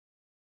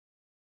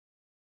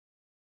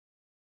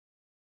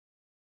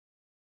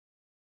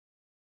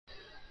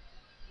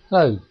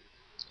Hello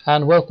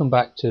and welcome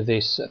back to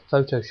this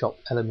Photoshop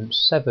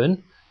Elements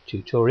 7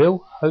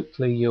 tutorial.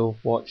 Hopefully you've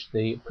watched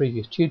the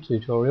previous two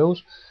tutorials.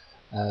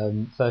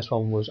 First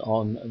one was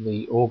on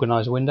the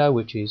organizer window,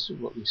 which is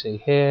what we see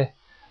here,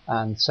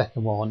 and the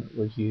second one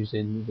was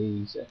using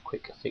these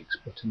quick fix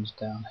buttons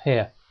down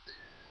here.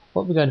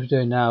 What we're going to be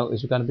doing now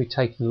is we're going to be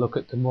taking a look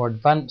at the more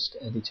advanced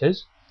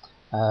editors,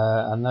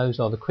 and those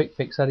are the quick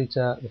fix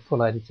editor, the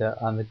full editor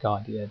and the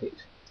guided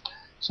edit.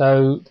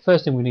 So the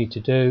first thing we need to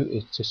do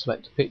is to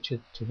select a picture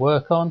to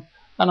work on,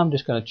 and I'm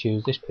just going to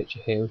choose this picture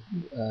here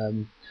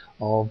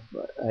of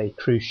a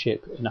cruise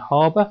ship in a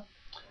harbour.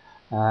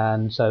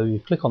 And so you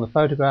click on the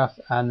photograph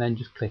and then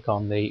just click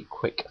on the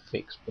quick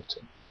fix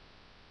button.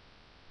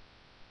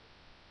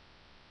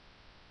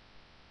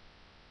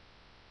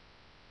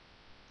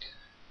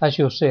 As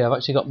you'll see, I've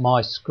actually got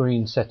my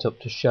screen set up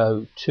to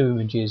show two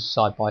images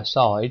side by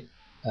side,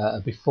 a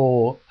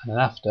before and an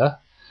after.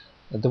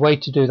 The way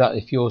to do that,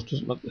 if yours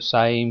doesn't look the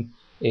same,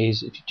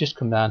 is if you just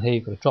come down here,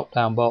 you've got a drop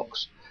down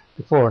box,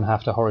 before and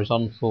after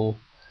horizontal.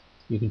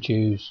 You can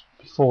choose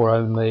before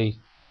only,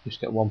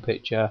 just get one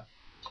picture,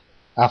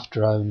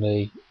 after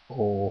only,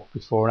 or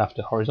before and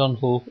after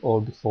horizontal,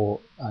 or before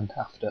and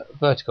after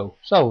vertical.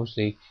 So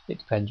obviously it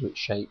depends which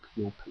shape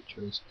your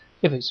picture is.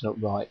 If it's an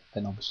upright,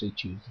 then obviously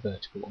choose the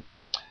vertical one.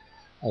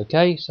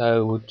 Okay,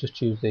 so we'll just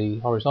choose the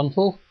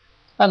horizontal,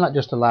 and that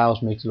just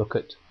allows me to look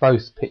at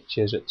both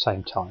pictures at the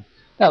same time.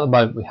 Now at the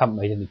moment we haven't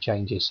made any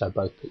changes, so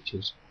both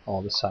pictures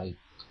are the same.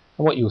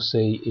 And what you'll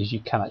see is you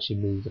can actually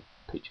move the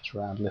pictures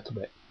around a little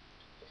bit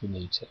if you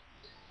need to.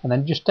 And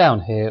then just down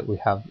here we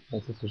have a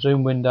little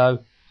zoom window.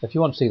 So if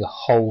you want to see the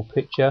whole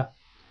picture,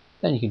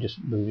 then you can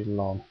just move it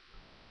along.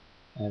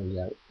 There we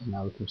go. And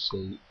now we can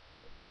see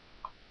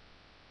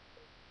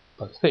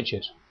both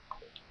pictures.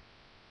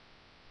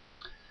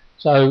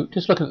 So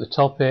just looking at the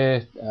top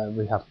here,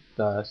 we have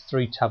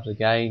three tabs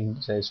again.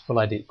 It says full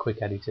edit,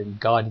 quick edit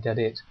and guided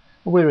edit.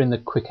 We're in the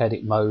quick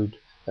edit mode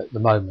at the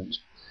moment,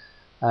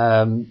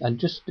 and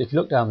just if you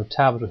look down the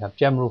tabs, we have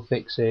general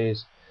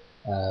fixes,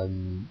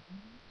 the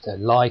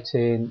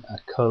lighting,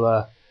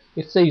 colour.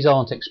 If these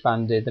aren't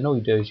expanded, then all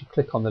you do is you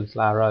click on the little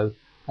arrow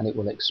and it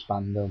will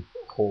expand them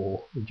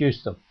or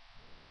reduce them.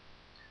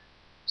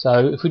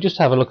 So if we just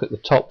have a look at the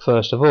top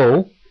first of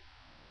all,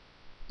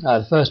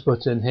 the first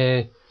button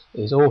here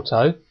is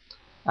auto,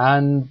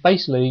 and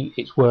basically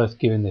it's worth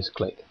giving this a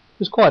click,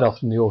 because quite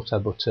often the auto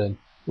button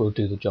will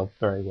do the job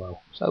very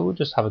well. So we'll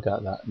just have a go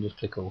at that and just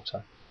click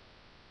auto.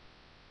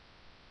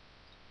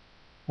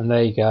 And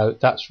there you go,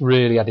 that's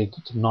really added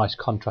some nice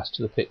contrast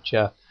to the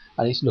picture,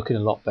 and it's looking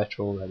a lot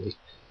better already.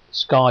 The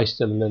sky's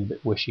still a little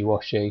bit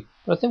wishy-washy,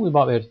 but I think we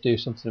might be able to do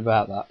something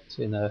about that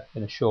in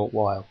a short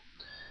while.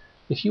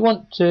 If you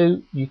want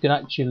to, you can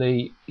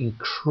actually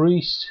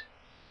increase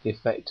the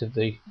effect of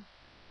the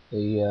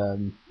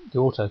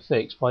auto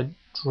fix by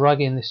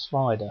dragging this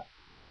slider,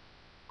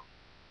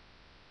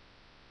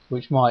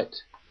 which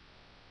might,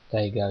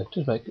 there you go,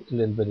 just make a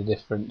little bit of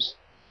difference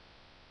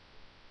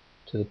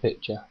to the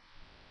picture.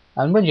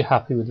 And when you're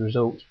happy with the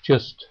results,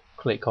 just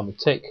click on the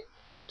tick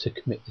to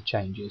commit the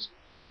changes.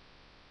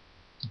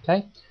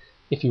 Okay,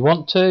 if you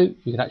want to,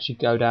 you can actually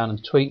go down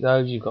and tweak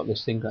those. You've got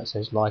this thing that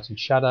says light and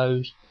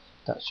shadows.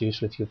 That's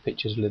useful if your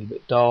picture's a little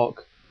bit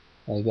dark.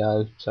 There you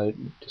go, so it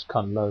just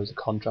kind of lowers the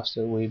contrast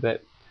a wee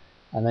bit.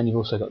 And then you've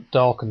also got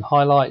dark and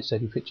highlights, so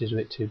if your picture's a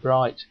bit too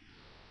bright,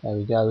 there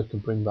we go, we can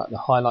bring back the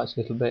highlights a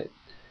little bit.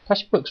 It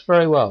actually works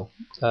very well.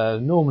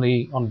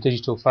 Normally on a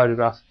digital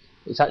photograph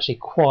it's actually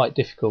quite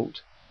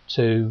difficult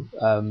to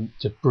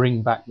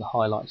bring back the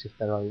highlights if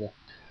they're over.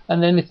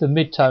 And then if the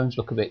midtones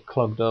look a bit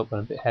clogged up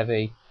and a bit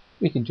heavy,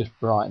 we can just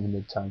brighten the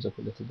midtones up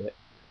a little bit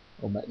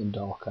or make them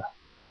darker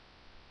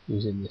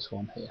using this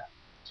one here.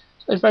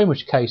 So it's very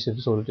much a case of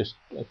sort of just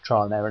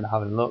trial and error and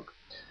having a look.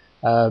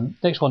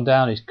 Next one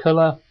down is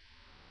colour.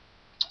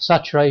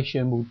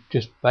 Saturation will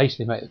just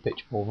basically make the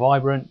picture more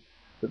vibrant,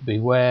 but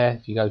beware,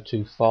 if you go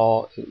too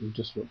far it will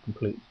just look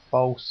completely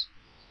false.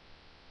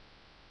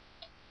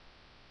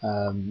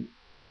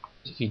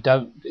 If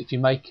you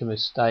make a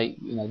mistake,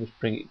 just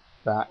bring it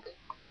back,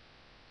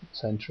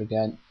 center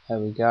again. There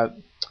we go.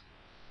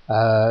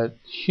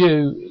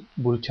 Hue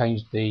will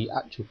change the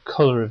actual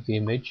colour of the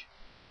image.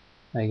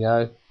 There you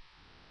go.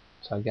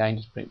 So again,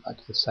 just bring it back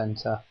to the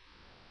center.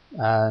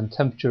 And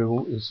temperature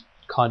is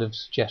kind of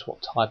suggest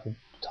what time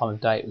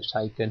of day it was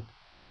taken.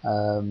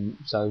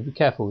 So be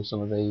careful with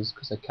some of these,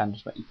 because they can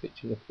just make your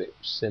picture look a bit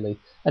silly.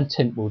 And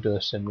tint will do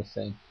a similar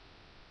thing.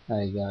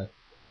 There you go.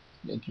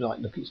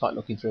 It's like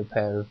looking through a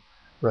pair of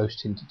rose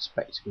tinted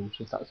spectacles,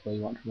 if that's the way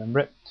you want to remember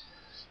it.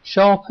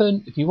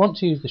 Sharpen, if you want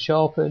to use the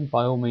sharpen,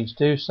 by all means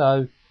do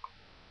so.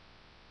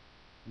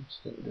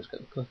 Just get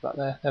the colours back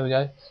there. There we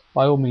go.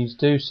 By all means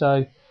do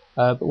so.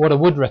 But what I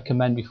would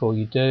recommend before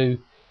you do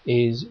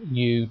is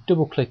you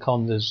double click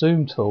on the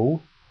zoom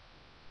tool,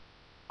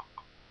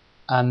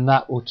 and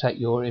that will take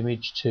your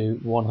image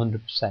to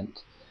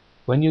 100%.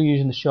 When you're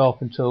using the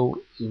sharpen tool,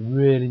 you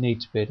really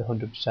need to be at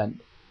 100%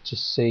 to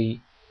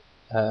see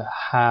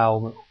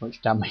how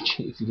much damage,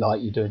 if you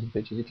like, you're doing to the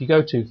pictures. If you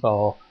go too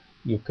far,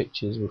 your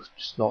pictures will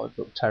just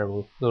look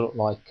terrible. They look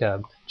like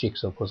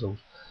jigsaw puzzles.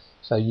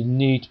 So you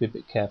need to be a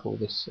bit careful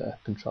with this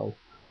control.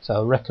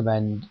 So I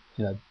recommend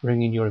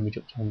bringing your image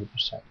up to 100%.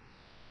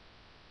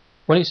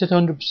 When it's at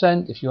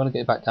 100%, if you want to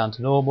get it back down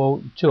to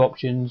normal, two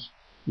options.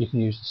 You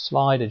can use the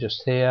slider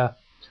just here,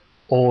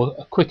 or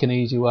a quick and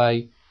easy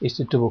way is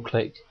to double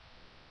click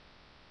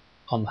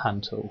on the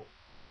hand tool.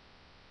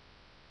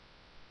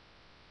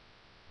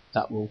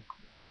 That will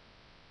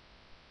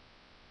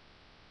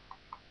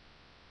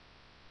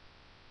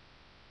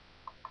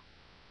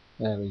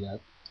there we go.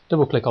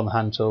 Double click on the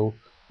hand tool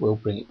will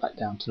bring it back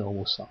down to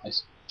normal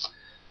size,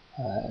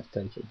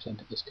 33% in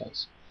this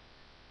case.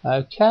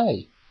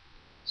 Okay,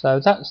 so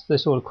that's the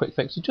sort of quick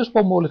fix. Just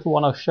one more little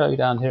one I'll show you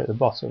down here at the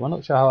bottom. I'm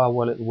not sure how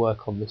well it will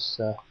work on this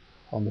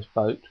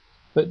boat,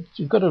 but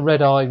you've got a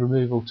red eye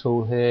removal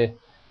tool here.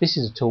 This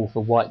is a tool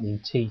for whitening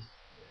teeth.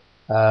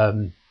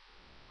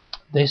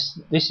 This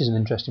is an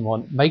interesting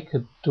one. Make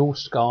a dull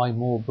sky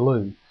more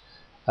blue.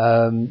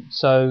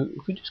 So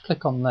if we just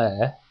click on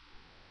there,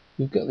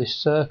 you've got this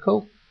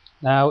circle.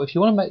 Now if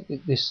you want to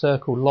make this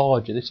circle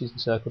larger, this is the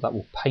circle that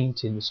will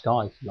paint in the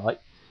sky if you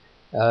like.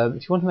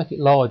 If you want to make it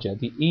larger,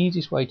 the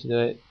easiest way to do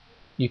it,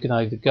 you can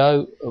either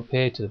go up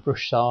here to the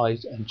brush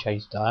size and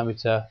change the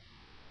diameter.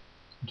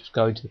 Just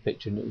go into the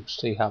picture and it will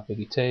see how big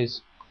it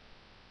is.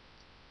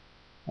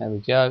 There we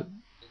go.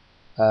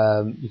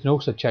 You can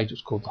also change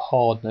what's called the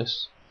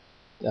hardness.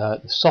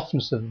 The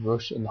softness of the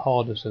brush and the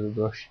hardness of the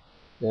brush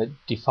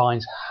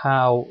defines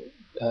how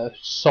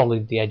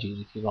solid the edge is,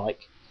 if you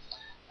like.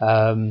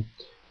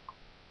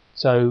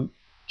 So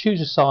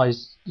choose a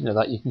size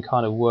that you can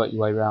kind of work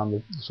your way around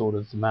the sort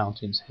of the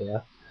mountains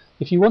here.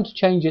 If you want to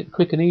change it, the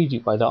quick and easy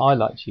way that I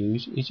like to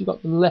use is you've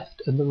got the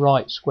left and the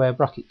right square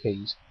bracket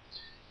keys.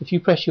 If you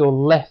press your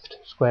left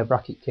square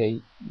bracket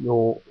key,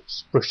 your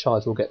brush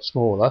size will get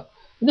smaller,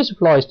 and this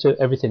applies to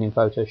everything in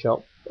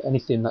Photoshop,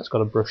 anything that's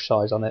got a brush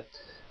size on it.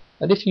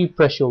 And if you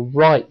press your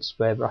right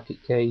square bracket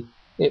key,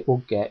 it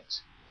will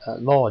get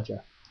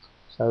larger.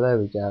 So there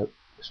we go.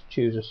 Just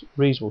choose a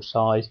reasonable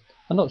size.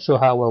 I'm not sure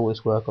how well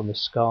this work on the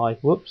sky.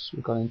 Whoops,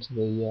 we've gone into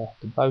the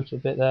boat a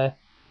bit there.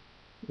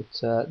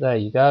 But there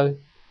you go.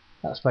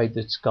 That's made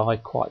the sky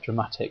quite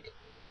dramatic.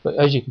 But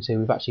as you can see,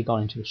 we've actually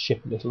gone into the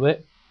ship a little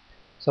bit.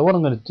 So what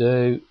I'm going to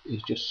do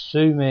is just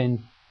zoom in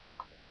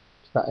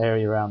to that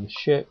area around the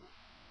ship.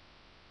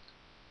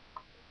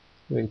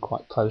 Really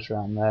quite close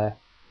around there.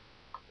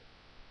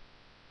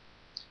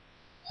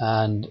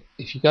 And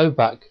if you go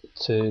back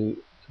to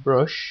the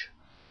brush,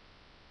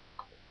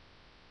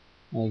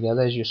 there you go,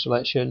 there's your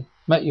selection.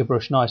 Make your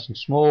brush nice and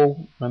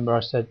small. Remember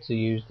I said to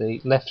use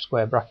the left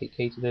square bracket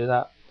key to do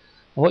that.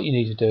 And what you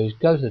need to do is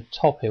go to the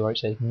top here where it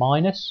says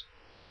minus,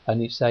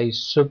 and it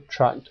says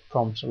subtract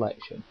from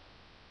selection.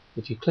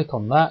 If you click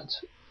on that,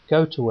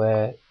 go to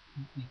where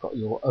you've got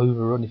your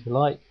overrun if you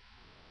like,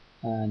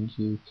 and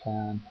you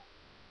can,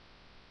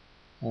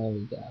 there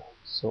we go,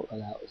 sort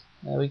that out.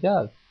 There we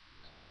go.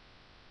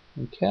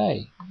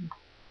 Okay,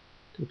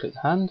 click the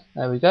hand.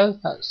 There we go.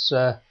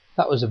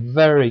 That was a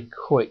very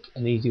quick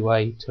and easy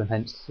way to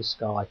enhance the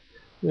sky.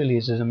 Really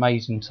is an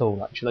amazing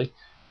tool actually.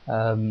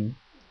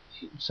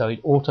 So it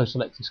auto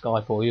selects the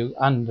sky for you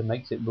and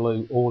makes it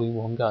blue all in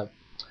one go.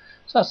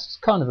 So that's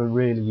kind of a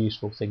really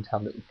useful thing to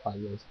have a little play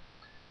with.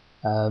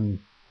 Then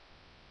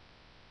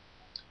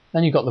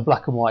you've got the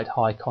black and white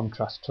high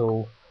contrast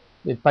tool.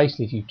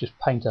 Basically, if you just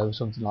paint over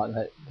something like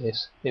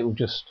this, it will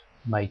just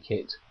make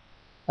it,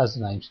 as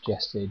the name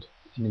suggested,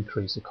 and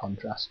increase the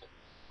contrast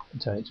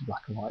and turn it to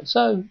black and white.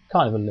 So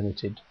kind of a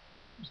limited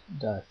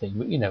thing,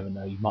 but you never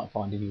know, you might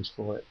find a use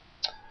for it.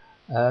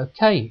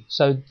 Okay,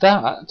 so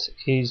that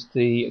is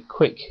the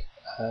quick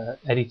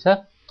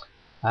editor,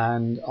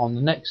 and on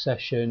the next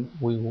session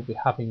we will be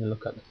having a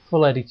look at the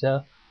full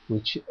editor,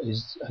 which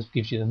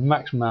gives you the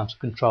maximum amount of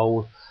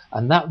control,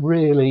 and that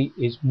really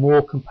is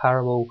more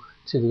comparable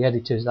to the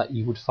editors that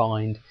you would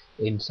find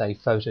in, say,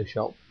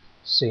 Photoshop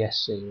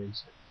CS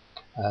series.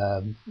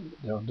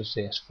 They're under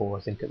CS4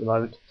 I think at the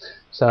moment.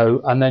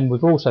 So, and then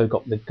we've also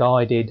got the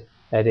guided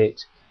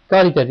edit.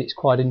 Guided edit is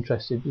quite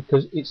interesting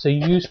because it's a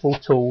useful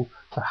tool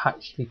for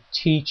actually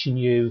teaching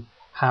you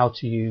how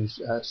to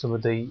use some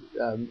of the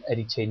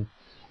editing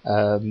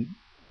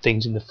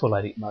things in the full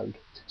edit mode.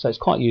 So it's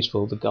quite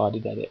useful, the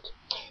guided edit.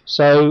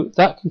 So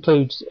that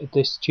concludes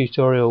this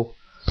tutorial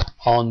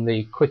on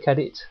the quick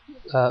edit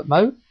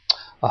mode.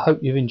 I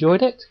hope you've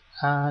enjoyed it,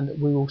 and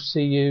we will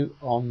see you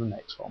on the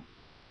next one.